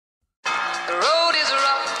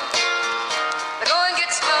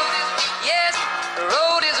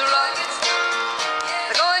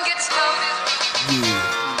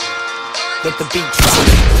with the beat drop.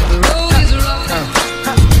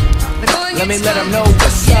 Let me let them know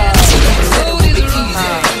what's up.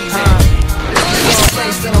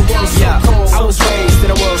 I was raised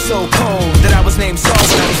in a world so cold that I was named Saul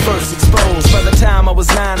when I was first exposed. By the time I was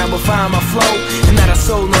 9, I would find my flow, and that I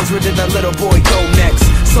soul knows where did that little boy go next.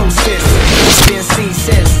 So stiff, been seen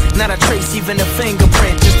since. Not a trace, even a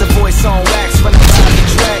fingerprint, just a voice on wax when I ride the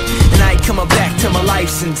track. And I ain't coming back till my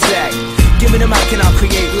life's intact. Give me the mic and I'll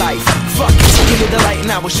create life. Fuck it, give me the light and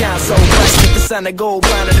I will shine so bright. If the sun to go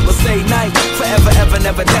blind and it will stay night. Forever, ever,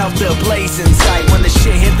 never doubt the blazing sight. When the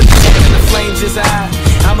shit hit the fan and the flames is high,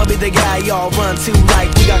 I'ma be the guy y'all run to like.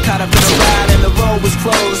 We got caught up in a ride and the road was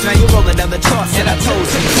closed. Now you're rolling down the charts and I told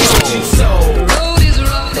you so. The road is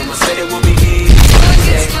rough. No one said it would be easy.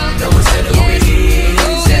 No one said it would be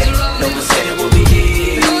easy. No one said it would be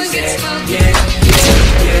easy. Yeah.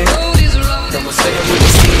 The road is rough. No one said it would be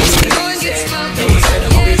easy. No one said it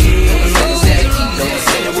would be easy. No one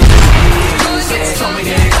said it would be easy. Told me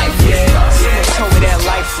that life was rough. Told me that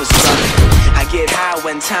life was rough. I get high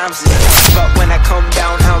when times is tough, but when I come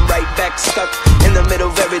down, I'm right back stuck in the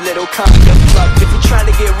middle. Very little confident pluck. If you're trying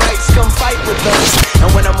to get right, come fight with us.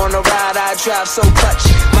 And when I'm on a ride, I drive so clutch.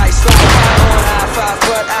 Might slide high on I-5,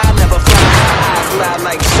 but I never fly high. I glide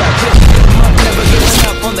like such. Never giving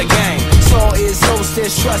up on the game. Soul is so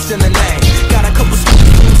there's trust in the name. Got a couple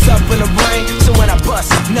screws up in the brain, so when I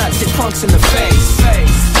bust nuts, it punks in the face. And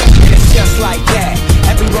it's just like that.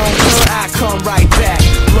 Every wrong turn, I come right back.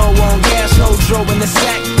 Low on gas, no dro in the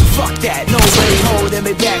sack. Fuck that, nobody holding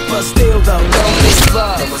me back, but still the road is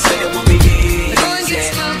rough. No one said it would be